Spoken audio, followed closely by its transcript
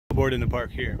Board in the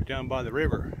park here, down by the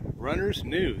river. Runners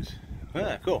News.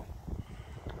 Ah, cool.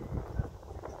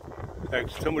 Like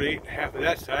somebody ate half of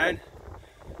that side.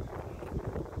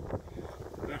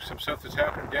 There's some stuff that's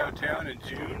happening downtown in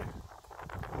June.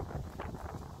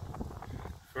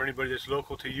 For anybody that's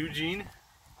local to Eugene,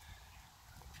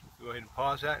 go ahead and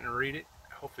pause that and read it.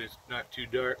 Hopefully it's not too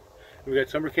dark. We got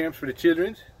summer camps for the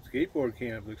children. Skateboard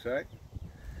camp looks like.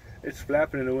 It's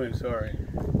flapping in the wind, sorry.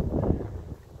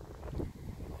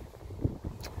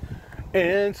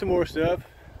 And some more stuff.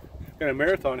 Got a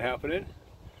marathon happening.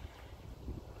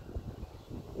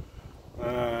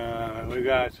 We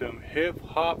got some hip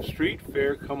hop street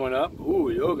fair coming up.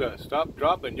 Ooh, yoga. Stop,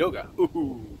 drop, and yoga.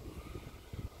 Ooh.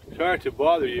 Sorry to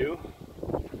bother you.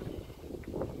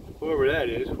 Whoever that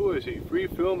is. Who is he? Free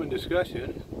film and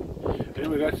discussion. And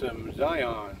then we got some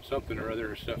Zion, something or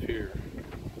other stuff here.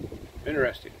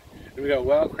 Interesting. And we got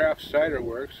Wildcraft Cider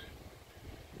Works.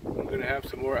 I'm going to have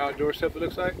some more outdoor stuff, it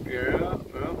looks like. Yeah,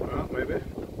 well, maybe.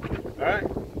 Alright.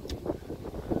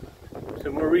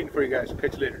 Some more reading for you guys.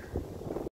 Catch you later.